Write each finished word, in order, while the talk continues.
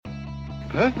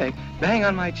Perfect? Bang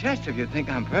on my chest if you think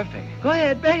I'm perfect. Go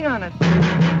ahead, bang on it.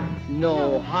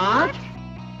 No heart?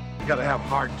 You gotta have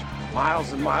heart.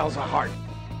 Miles and miles of heart.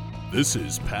 This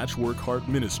is Patchwork Heart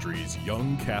Ministries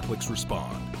Young Catholics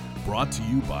Respond, brought to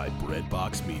you by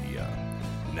Breadbox Media.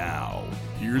 Now,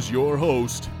 here's your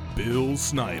host, Bill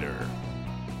Snyder.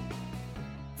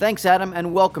 Thanks, Adam,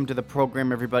 and welcome to the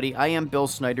program, everybody. I am Bill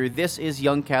Snyder. This is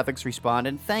Young Catholics Respond,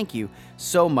 and thank you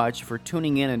so much for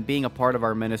tuning in and being a part of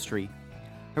our ministry.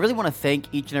 I really want to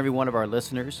thank each and every one of our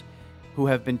listeners who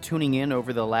have been tuning in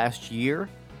over the last year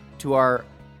to our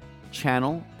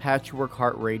channel, Patchwork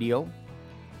Heart Radio.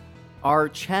 Our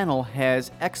channel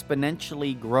has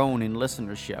exponentially grown in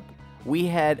listenership. We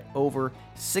had over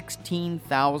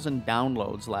 16,000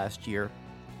 downloads last year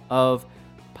of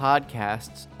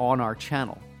podcasts on our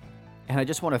channel. And I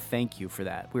just want to thank you for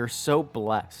that. We're so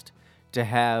blessed to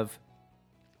have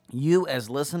you as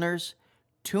listeners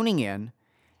tuning in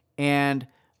and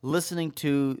listening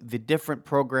to the different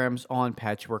programs on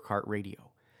Patchwork Heart Radio.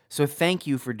 So thank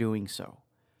you for doing so.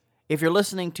 If you're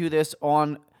listening to this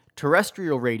on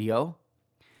terrestrial radio,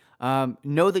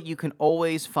 know that you can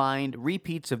always find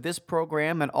repeats of this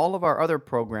program and all of our other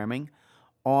programming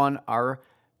on our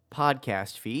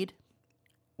podcast feed,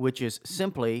 which is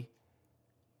simply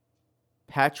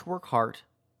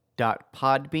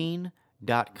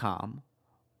patchworkheart.podbean.com,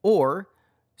 or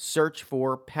search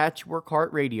for Patchwork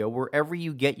Heart Radio wherever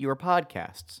you get your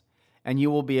podcasts, and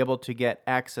you will be able to get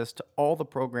access to all the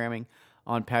programming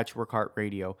on Patchwork Heart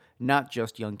Radio, not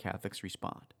just Young Catholics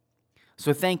Respond.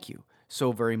 So thank you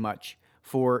so very much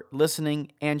for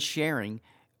listening and sharing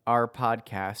our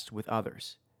podcast with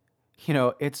others. You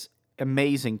know, it's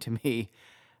amazing to me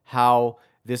how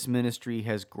this ministry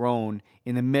has grown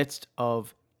in the midst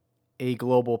of a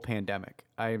global pandemic.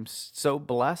 I am so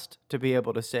blessed to be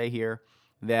able to say here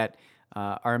that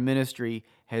our ministry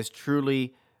has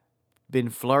truly been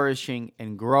flourishing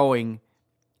and growing,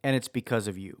 and it's because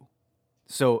of you.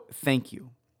 So thank you.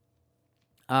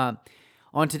 On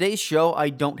today's show, I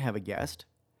don't have a guest,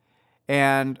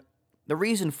 and the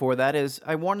reason for that is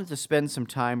I wanted to spend some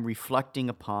time reflecting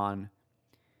upon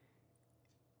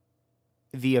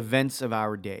the events of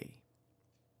our day.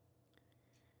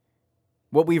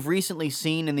 What we've recently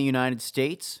seen in the United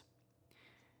States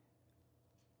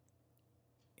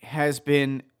has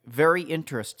been very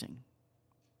interesting,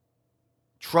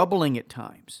 troubling at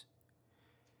times.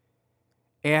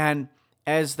 And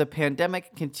as the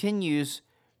pandemic continues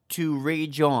to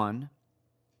rage on,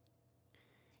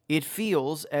 it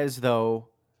feels as though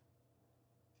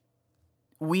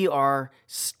we are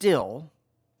still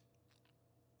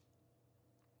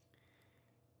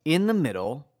in the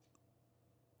middle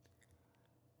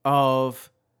of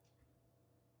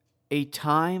a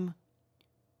time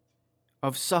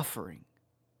of suffering.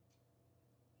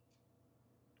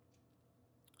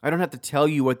 I don't have to tell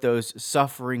you what those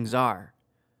sufferings are.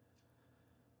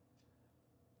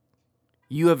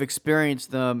 You have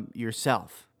experienced them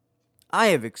yourself. I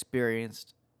have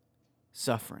experienced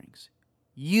sufferings.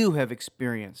 You have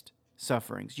experienced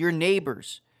sufferings. Your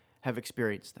neighbors have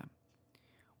experienced them.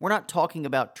 We're not talking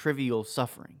about trivial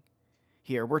suffering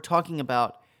here. We're talking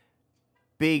about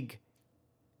big,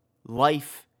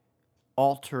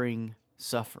 life-altering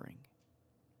suffering.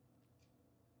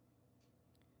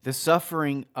 The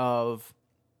suffering of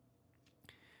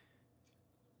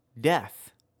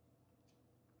death.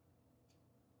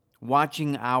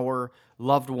 Watching our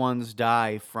loved ones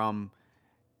die from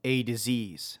a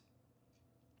disease.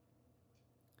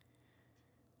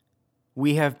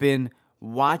 We have been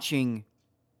watching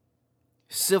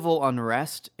civil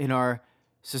unrest in our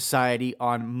society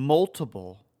on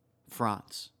multiple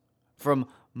fronts, from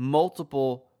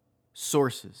multiple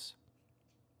sources.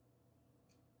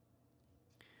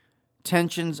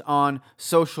 Tensions on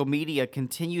social media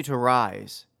continue to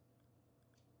rise.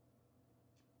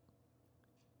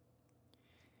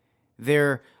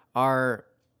 There are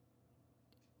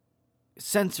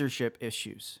censorship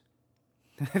issues.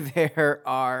 There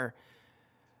are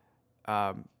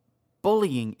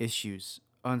bullying issues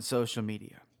on social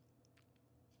media.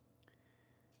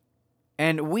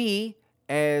 And we,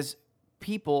 as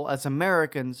people, as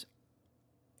Americans,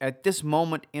 at this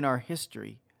moment in our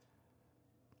history,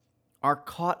 are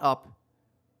caught up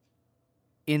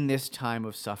in this time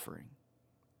of suffering.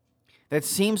 That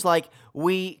seems like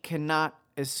we cannot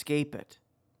escape it.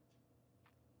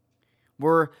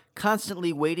 We're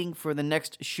constantly waiting for the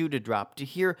next shoe to drop, to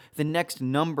hear the next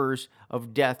numbers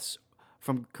of deaths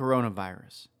from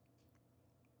coronavirus.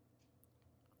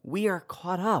 We are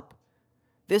caught up.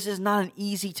 This is not an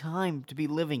easy time to be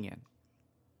living in.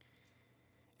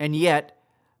 And yet,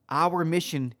 our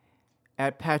mission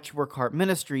at Patchwork Heart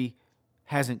Ministry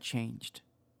hasn't changed.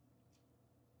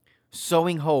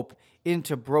 Sowing hope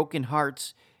into broken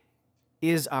hearts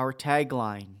is our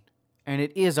tagline, and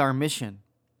it is our mission.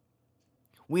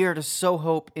 We are to sow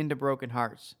hope into broken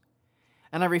hearts.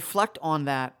 And I reflect on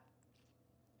that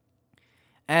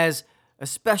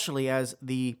especially as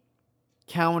the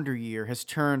calendar year has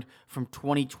turned from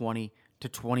 2020 to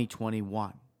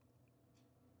 2021.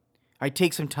 I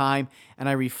take some time and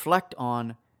I reflect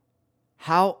on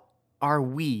how are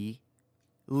we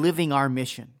living our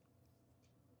mission.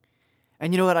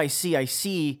 And you know what I see? I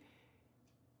see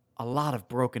a lot of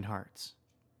broken hearts.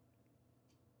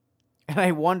 And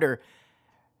I wonder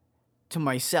to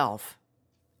myself,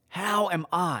 how am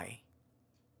I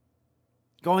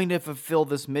going to fulfill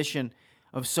this mission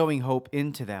of sowing hope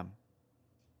into them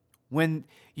when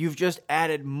you've just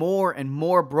added more and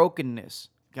more brokenness,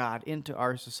 God, into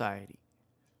our society?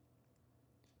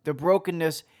 The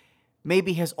brokenness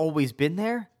maybe has always been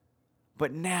there,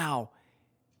 but now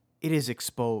it is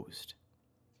exposed.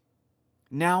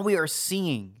 Now we are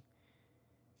seeing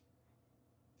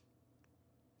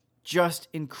just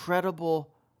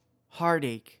incredible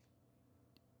heartache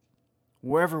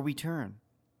wherever we turn.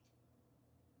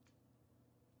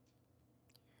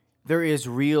 There is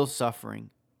real suffering,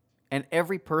 and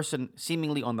every person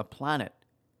seemingly on the planet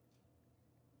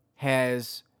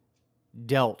has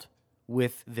dealt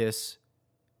with this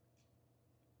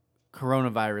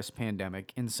coronavirus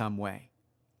pandemic in some way.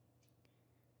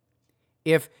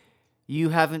 If you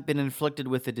haven't been inflicted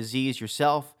with the disease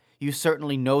yourself, you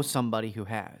certainly know somebody who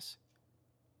has.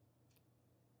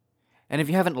 And if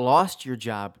you haven't lost your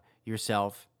job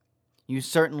yourself, you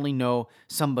certainly know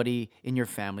somebody in your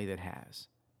family that has.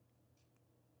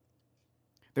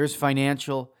 There's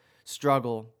financial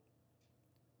struggle.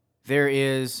 There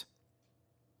is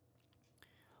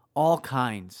all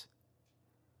kinds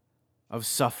of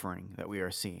suffering that we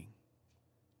are seeing.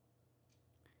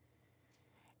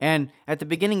 And at the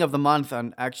beginning of the month,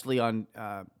 on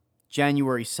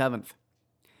January 7th,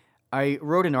 I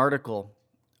wrote an article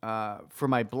for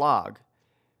my blog,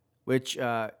 which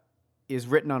is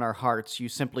written on our hearts. You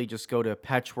simply just go to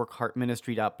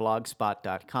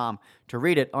patchworkheartministry.blogspot.com to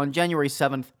read it. On January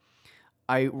 7th,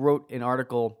 I wrote an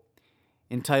article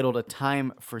entitled A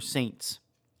Time for Saints.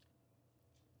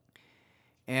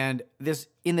 And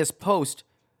in this post,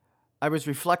 I was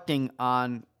reflecting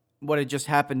on what had just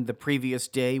happened the previous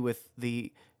day with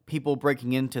the people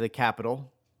breaking into the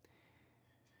Capitol.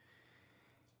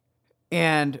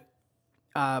 And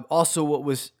also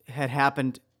what had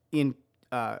happened in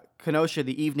Kenosha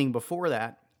the evening before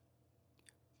that.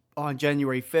 On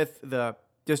January 5th, the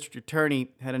district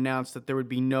attorney had announced that there would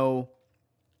be no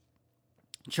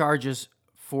charges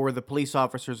for the police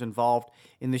officers involved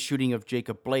in the shooting of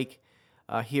Jacob Blake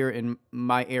here in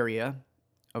my area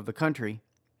of the country.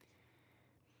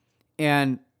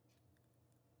 And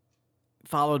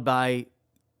followed by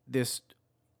this,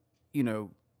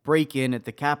 break-in at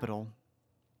the Capitol.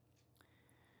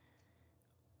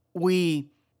 We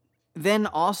then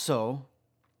also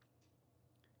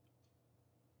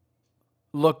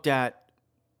looked at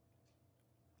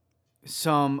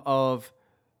some of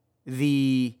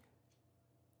the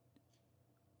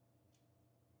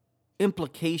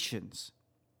implications,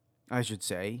 I should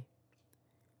say,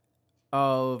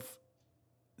 of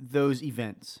those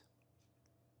events.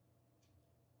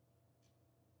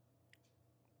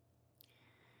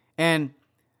 And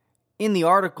in the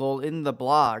article, in the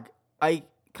blog, I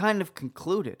kind of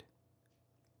concluded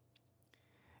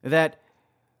that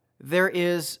there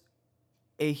is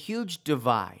a huge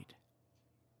divide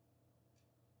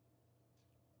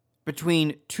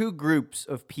between two groups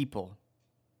of people,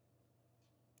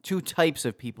 two types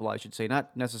of people, I should say,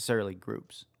 not necessarily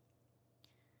groups.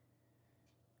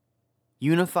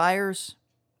 Unifiers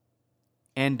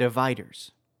and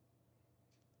dividers.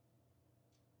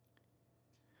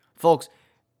 Folks,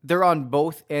 they're on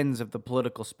both ends of the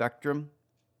political spectrum.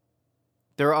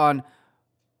 They're on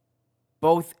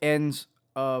both ends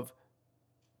of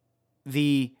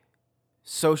the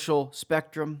social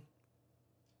spectrum.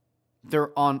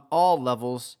 They're on all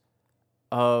levels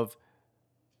of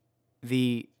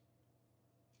the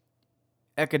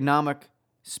economic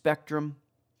spectrum.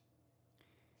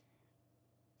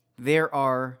 There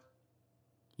are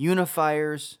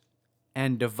unifiers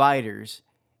and dividers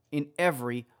in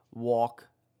every walk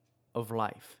of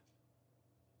life.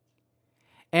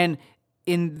 And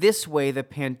in this way, the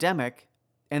pandemic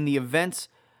and the events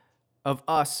of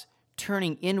us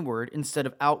turning inward instead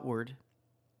of outward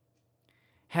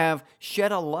have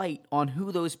shed a light on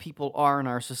who those people are in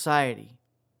our society.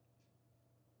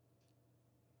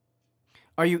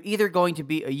 Are you either going to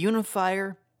be a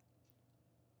unifier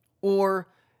or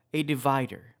a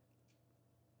divider?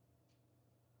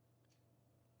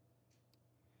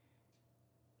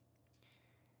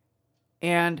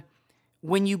 And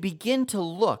when you begin to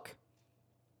look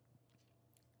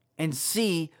and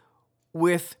see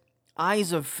with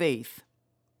eyes of faith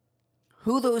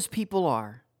who those people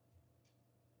are,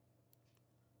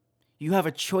 you have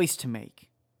a choice to make.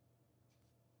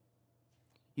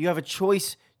 You have a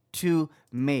choice to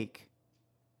make.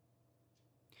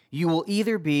 You will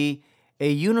either be a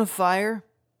unifier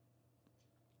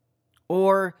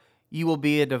or you will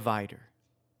be a divider.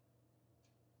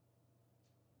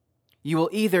 You will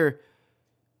either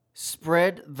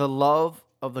spread the love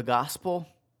of the gospel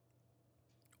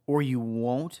or you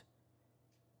won't,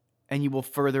 and you will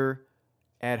further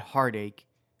add heartache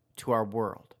to our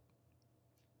world.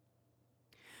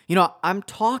 You know, I'm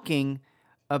talking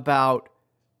about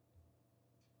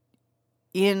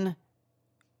in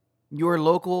your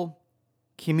local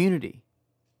community.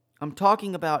 I'm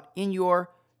talking about in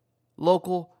your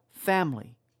local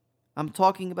family. I'm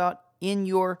talking about in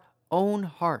your own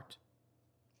heart.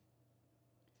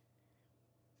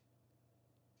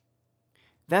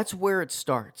 That's where it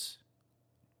starts.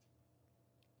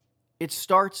 It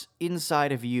starts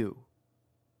inside of you.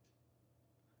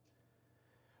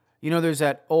 You know, there's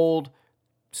that old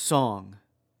song,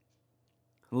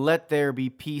 "Let there be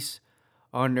peace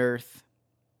on earth,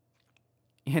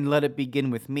 and let it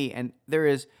begin with me." And there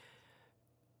is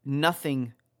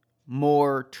nothing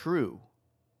more true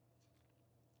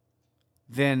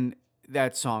than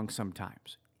that song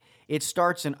sometimes. It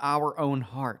starts in our own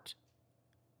heart.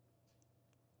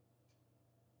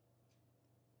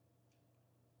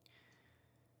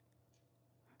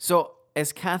 So,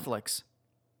 as Catholics,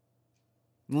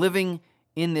 living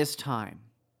in this time,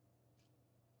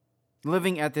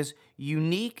 living at this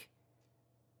unique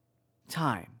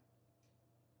time,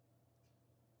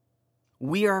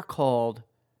 we are called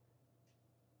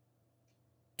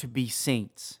to be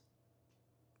saints.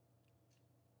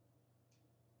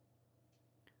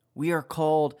 We are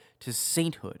called to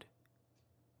sainthood.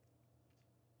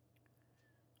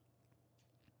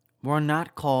 We're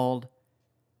not called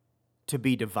to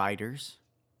be dividers.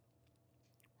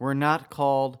 We're not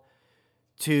called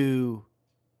to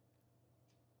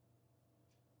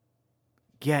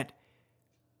get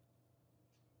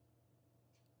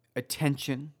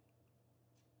attention.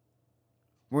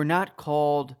 We're not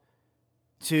called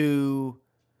to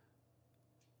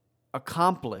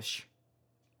accomplish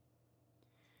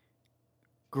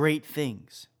great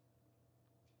things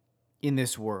in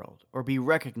this world or be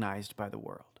recognized by the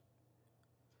world.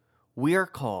 We are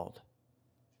called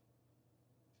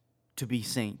to be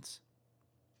saints.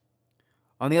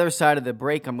 On the other side of the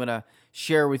break, I'm going to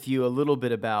share with you a little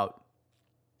bit about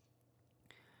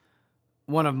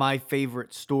one of my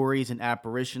favorite stories and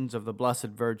apparitions of the Blessed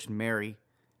Virgin Mary,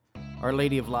 Our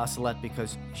Lady of La Salette,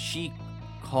 because she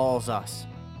calls us.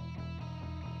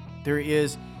 There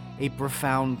is a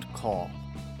profound call.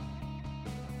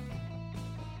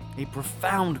 A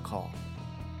profound call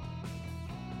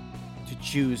to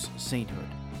choose sainthood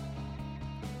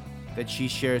that she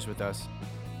shares with us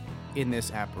in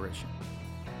this apparition.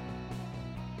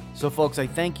 So, folks, I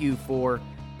thank you for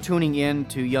tuning in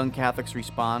to Young Catholics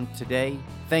Respond today.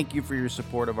 Thank you for your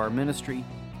support of our ministry,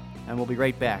 and we'll be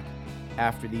right back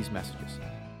after these messages.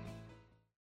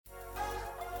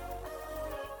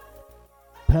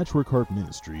 Patchwork Heart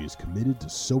Ministry is committed to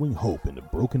sowing hope into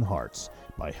broken hearts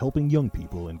by helping young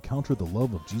people encounter the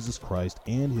love of Jesus Christ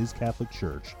and His Catholic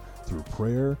Church through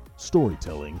prayer,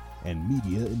 storytelling, and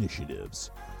media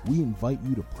initiatives. We invite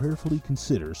you to prayerfully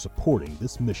consider supporting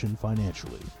this mission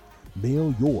financially.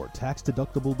 Mail your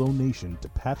tax-deductible donation to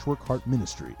Patchwork Heart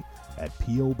Ministry at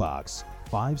P.O. Box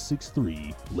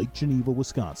 563, Lake Geneva,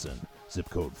 Wisconsin, zip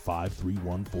code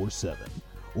 53147,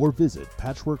 or visit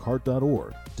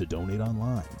patchworkheart.org to donate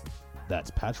online. That's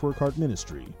Patchwork Heart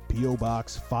Ministry, P.O.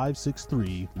 Box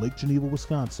 563, Lake Geneva,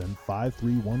 Wisconsin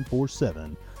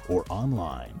 53147, or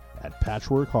online at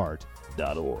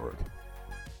patchworkheart.org.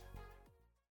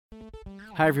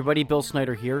 Hi everybody, Bill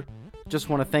Snyder here. Just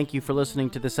want to thank you for listening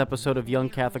to this episode of Young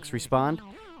Catholics Respond.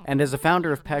 And as a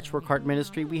founder of Patchwork Heart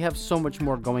Ministry, we have so much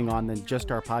more going on than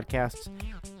just our podcasts.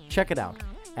 Check it out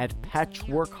at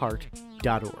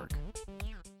patchworkheart.org.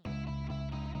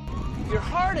 Your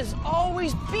heart is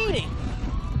always beating,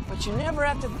 but you never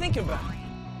have to think about it.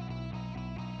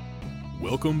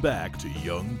 Welcome back to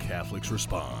Young Catholics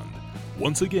Respond.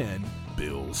 Once again,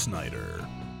 Bill Snyder.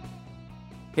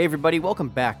 Hey everybody, welcome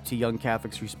back to Young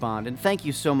Catholics Respond, and thank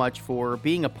you so much for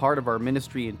being a part of our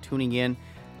ministry and tuning in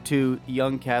to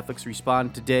Young Catholics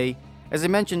Respond today. As I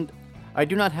mentioned, I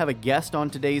do not have a guest on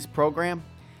today's program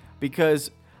because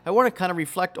I want to kind of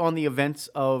reflect on the events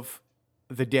of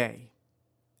the day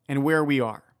and where we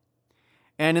are.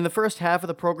 And in the first half of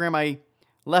the program, I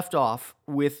left off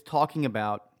with talking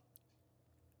about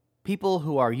people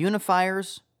who are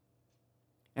unifiers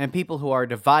and people who are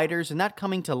dividers, and that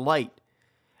coming to light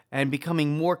and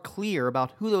becoming more clear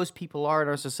about who those people are in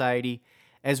our society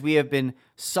as we have been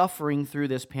suffering through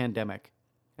this pandemic,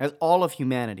 as all of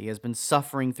humanity has been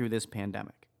suffering through this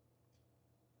pandemic.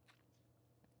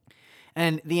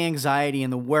 And the anxiety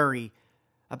and the worry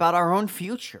about our own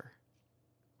future,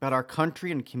 about our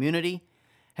country and community,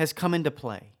 has come into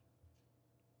play.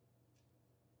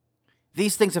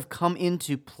 These things have come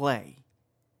into play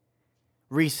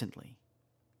recently.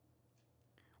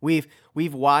 We've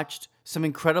watched some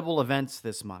incredible events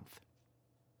this month.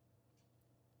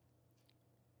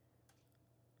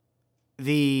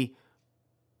 The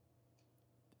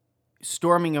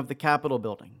storming of the Capitol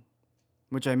building,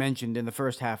 which I mentioned in the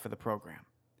first half of the program.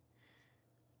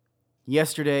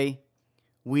 Yesterday,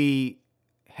 we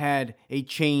had a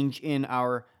change in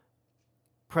our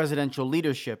presidential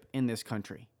leadership in this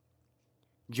country.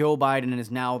 Joe Biden is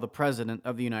now the President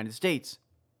of the United States.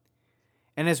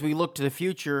 And as we look to the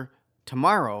future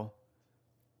tomorrow,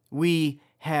 we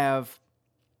have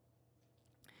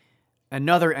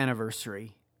another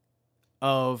anniversary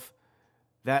of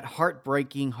that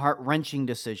heartbreaking, heart-wrenching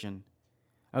decision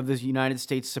of the United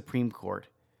States Supreme Court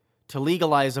to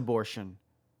legalize abortion.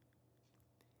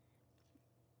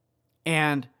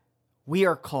 And we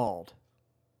are called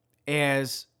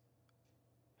as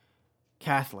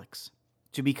Catholics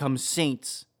to become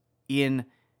saints in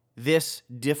this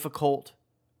difficult,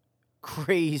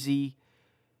 crazy,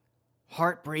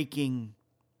 heartbreaking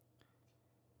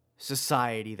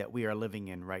society that we are living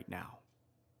in right now.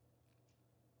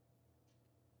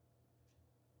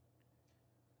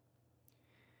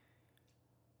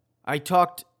 I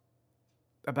talked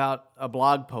about a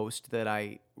blog post that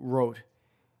I wrote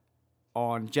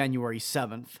on January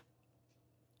 7th,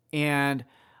 and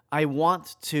I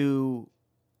want to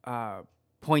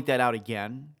point that out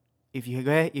again. If you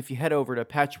head over to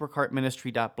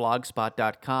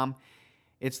patchworkheartministry.blogspot.com,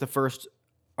 it's the first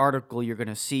article you're going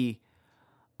to see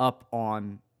up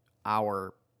on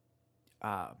our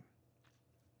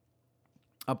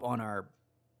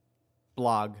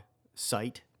blog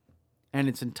site, and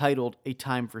it's entitled "A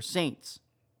Time for Saints."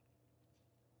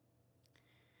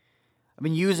 I've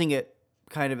been using it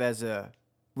kind of as a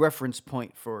reference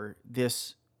point for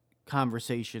this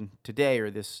conversation today, or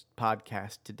this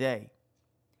podcast today.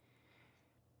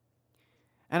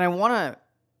 And I want to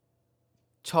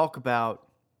talk about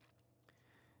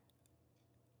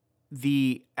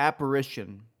the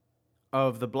apparition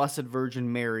of the Blessed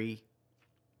Virgin Mary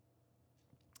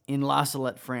in La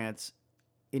Salette, France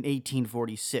in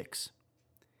 1846.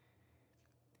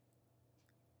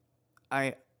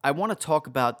 I want to talk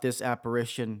about this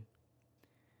apparition,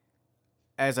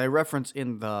 as I reference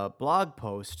in the blog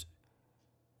post,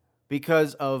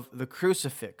 because of the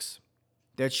crucifix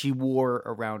that she wore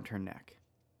around her neck.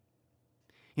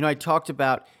 You know, I talked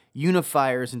about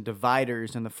unifiers and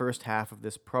dividers in the first half of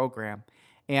this program,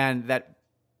 and that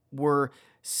we're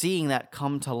seeing that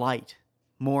come to light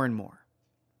more and more.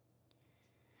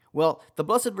 Well, the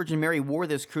Blessed Virgin Mary wore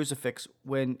this crucifix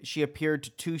when she appeared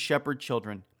to two shepherd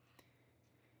children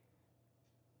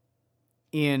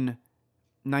in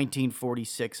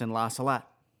 1946 in La Salette.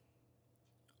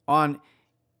 On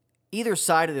either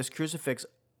side of this crucifix,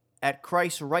 at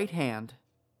Christ's right hand,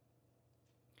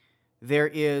 there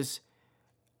is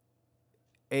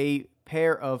a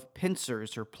pair of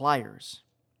pincers or pliers.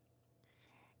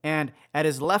 And at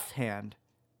his left hand,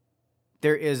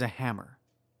 there is a hammer.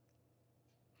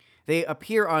 They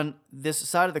appear on this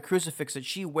side of the crucifix that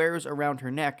she wears around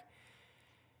her neck.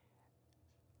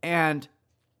 And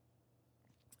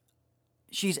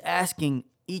she's asking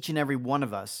each and every one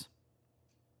of us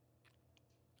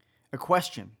a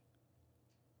question.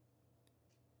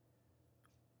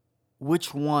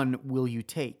 Which one will you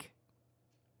take?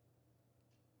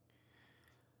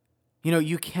 You know,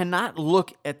 you cannot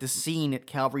look at the scene at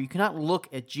Calvary. You cannot look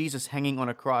at Jesus hanging on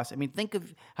a cross. I mean, think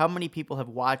of how many people have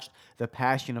watched The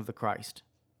Passion of the Christ.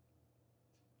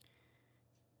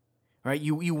 Right?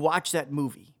 You watch that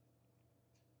movie.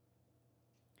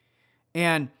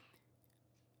 And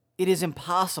it is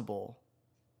impossible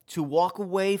to walk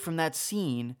away from that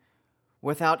scene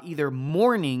without either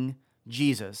mourning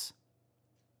Jesus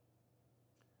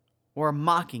or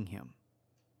mocking him.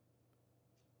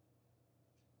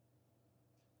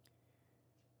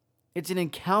 It's an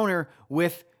encounter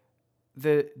with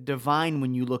the divine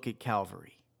when you look at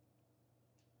Calvary.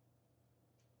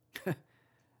 I'm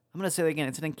going to say that again.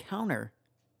 It's an encounter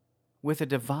with the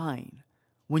divine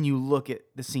when you look at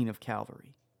the scene of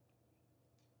Calvary.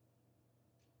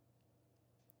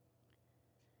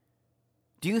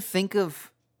 Do you think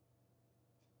of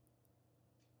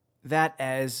that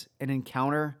as an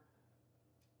encounter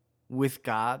with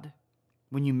God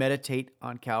when you meditate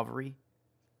on Calvary?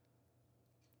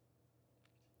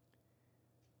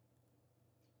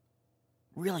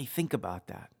 Really think about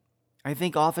that. I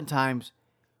think oftentimes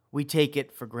we take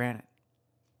it for granted.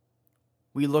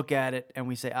 We look at it and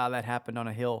we say, that happened on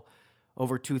a hill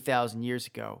over 2,000 years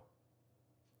ago.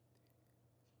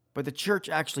 But the church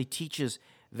actually teaches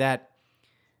that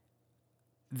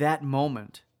that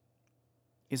moment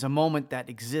is a moment that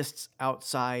exists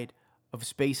outside of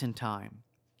space and time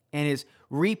and is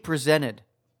represented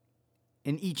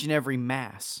in each and every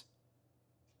Mass.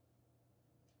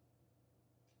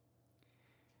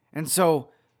 And so,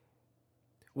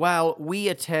 while we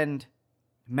attend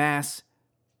Mass,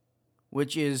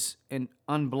 which is an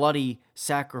unbloody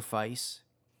sacrifice,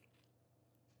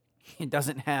 it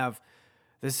doesn't have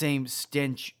the same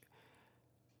stench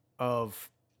of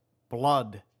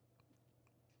blood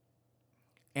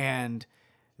and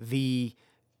the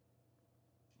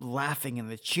laughing and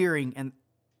the cheering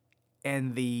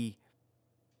and the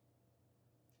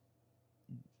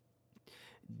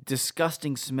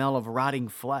disgusting smell of rotting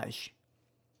flesh.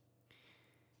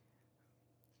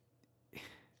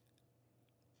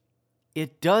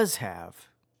 It does have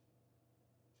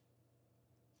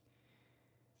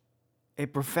a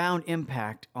profound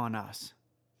impact on us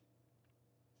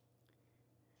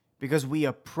because we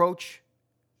approach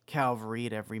Calvary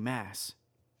at every Mass.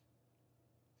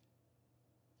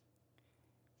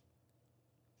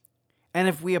 And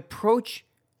if we approach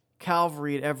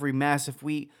Calvary at every Mass, if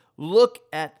we look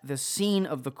at the scene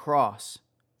of the cross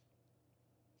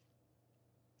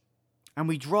and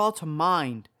we draw to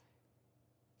mind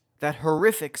that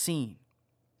horrific scene,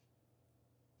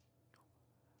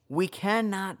 we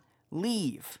cannot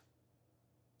leave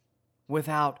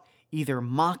without either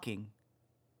mocking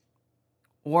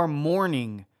or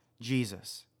mourning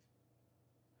Jesus.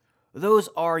 Those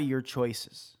are your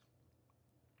choices.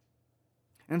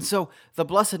 And so the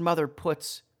Blessed Mother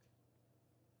puts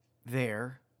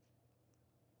there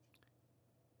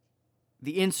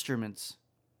the instruments,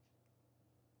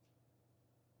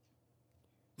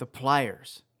 the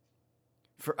pliers,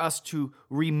 for us to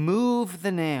remove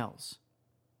the nails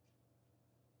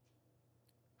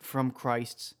from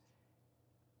Christ's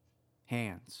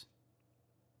hands,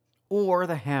 or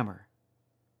the hammer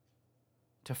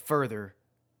to further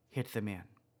hit them in.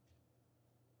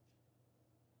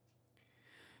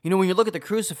 You know, when you look at the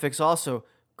crucifix also,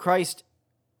 Christ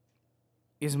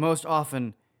is most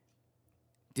often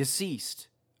deceased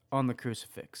on the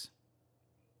crucifix.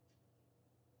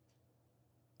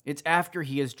 It's after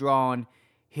he has drawn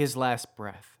his last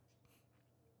breath,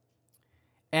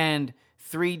 and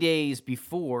 3 days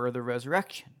before the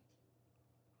resurrection.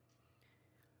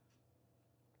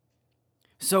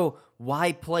 So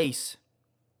why place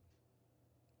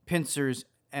pincers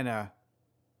and a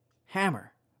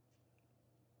hammer?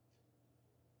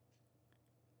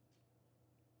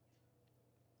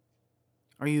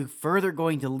 Are you further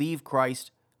going to leave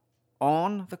Christ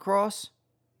on the cross?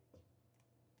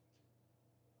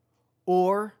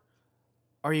 Or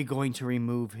are you going to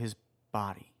remove his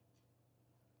body?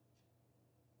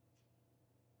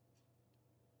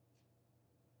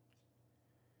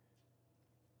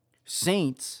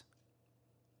 Saints,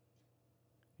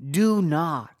 do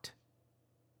not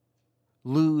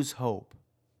lose hope.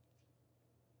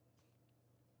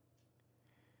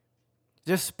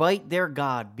 Despite their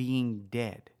God being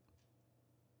dead,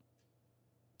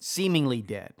 seemingly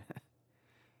dead,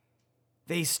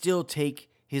 they still take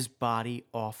his body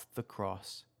off the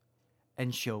cross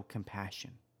and show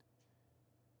compassion.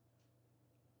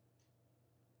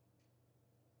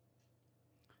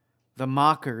 The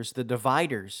mockers, the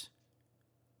dividers,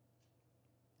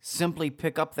 simply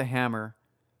pick up the hammer,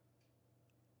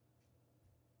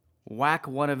 whack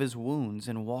one of his wounds,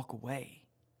 and walk away,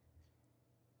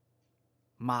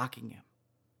 mocking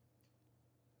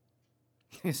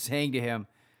him, saying to him,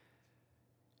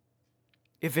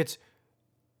 if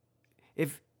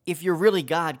you're really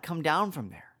God, come down from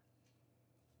there.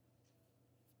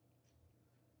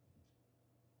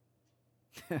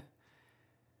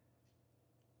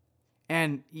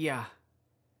 And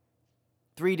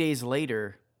 3 days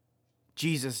later,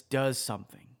 Jesus does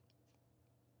something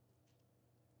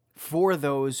for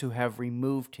those who have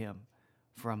removed him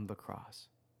from the cross.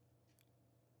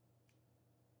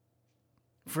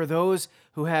 For those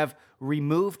who have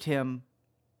removed him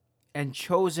and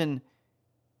chosen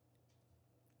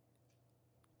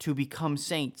to become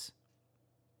saints,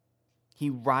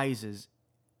 He rises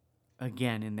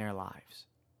again in their lives.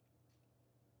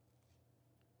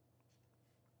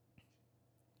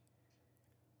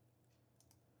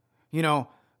 You know,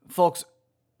 folks,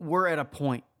 we're at a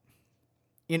point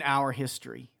in our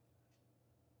history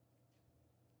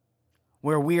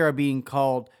where we are being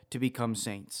called to become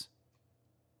saints.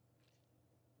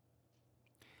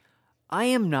 I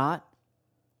am not,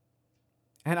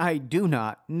 and I do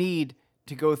not need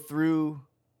to go through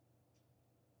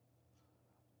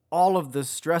all of the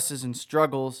stresses and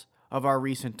struggles of our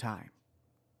recent time.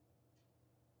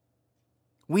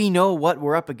 We know what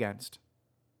we're up against.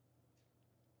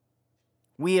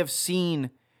 We have seen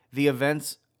the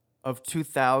events of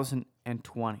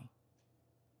 2020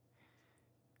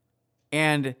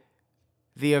 and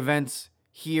the events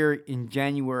here in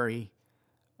January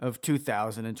of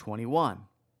 2021.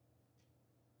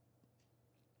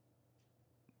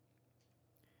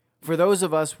 For those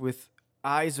of us with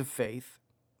eyes of faith,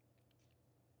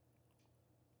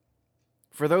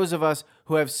 for those of us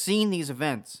who have seen these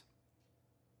events,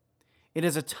 it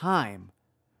is a time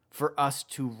for us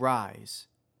to rise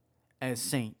as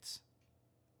saints,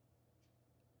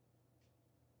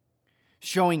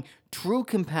 showing true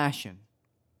compassion,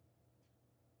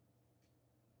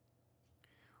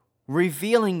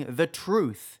 revealing the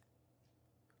truth,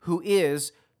 who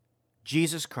is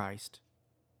Jesus Christ,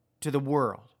 to the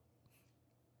world.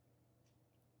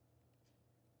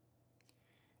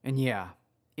 And yeah,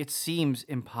 it seems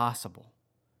impossible.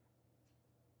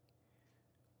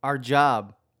 Our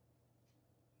job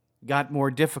got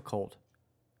more difficult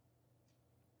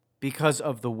because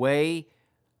of the way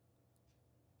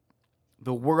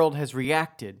the world has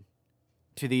reacted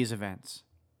to these events.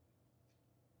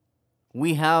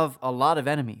 We have a lot of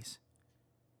enemies.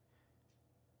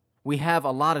 We have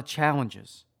a lot of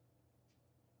challenges.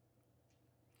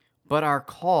 But our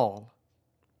call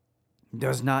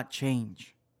does not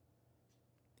change.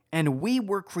 And we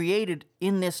were created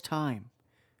in this time.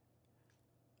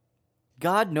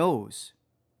 God knows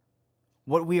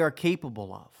what we are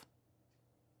capable of.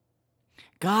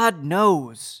 God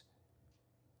knows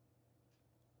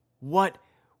what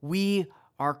we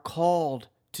are called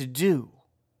to do.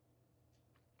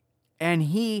 And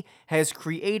He has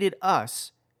created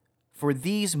us for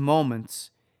these moments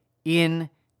in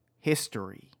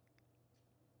history.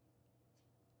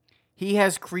 He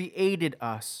has created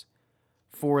us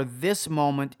for this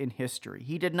moment in history.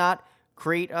 He did not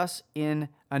create us in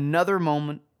another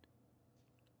moment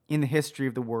in the history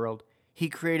of the world. He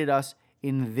created us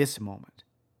in this moment.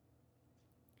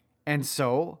 And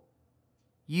so,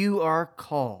 you are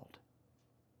called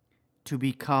to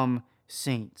become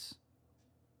saints.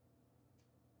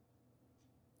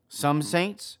 Some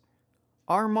saints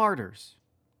are martyrs.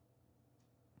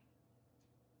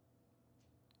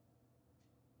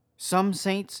 Some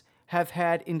saints have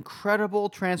had incredible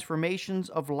transformations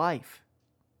of life.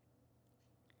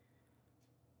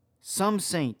 Some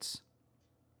saints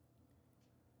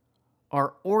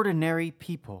are ordinary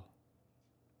people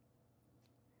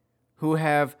who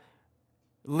have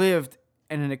lived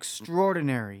in an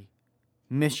extraordinary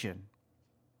mission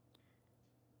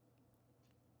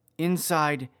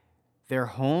inside their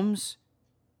homes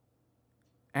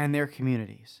and their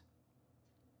communities.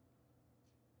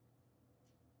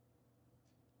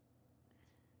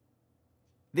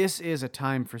 This is a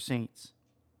time for saints,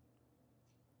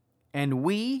 and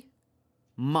we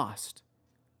must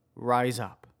rise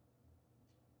up.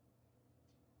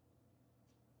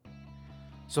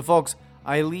 So, folks,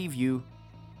 I leave you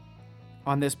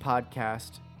on this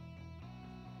podcast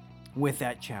with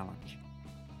that challenge.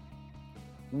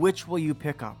 Which will you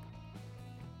pick up?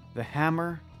 The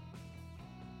hammer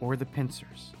or the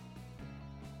pincers?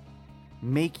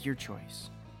 Make your choice.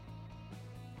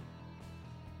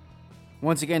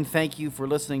 Once again, thank you for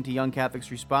listening to Young Catholics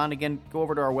Respond. Again, go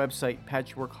over to our website,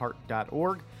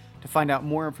 patchworkheart.org, to find out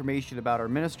more information about our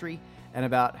ministry and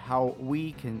about how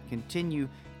we can continue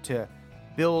to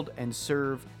build and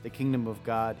serve the kingdom of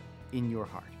God in your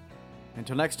heart.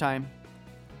 Until next time,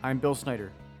 I'm Bill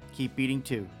Snyder. Keep beating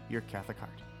to your Catholic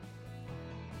heart.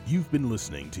 You've been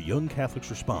listening to Young Catholics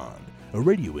Respond, a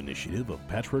radio initiative of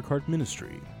Patchwork Heart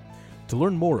Ministry. To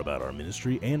learn more about our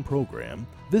ministry and program,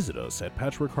 visit us at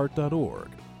patchworkheart.org,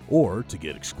 or to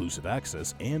get exclusive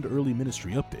access and early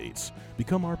ministry updates,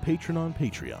 become our patron on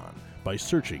Patreon by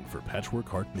searching for Patchwork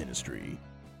Heart Ministry.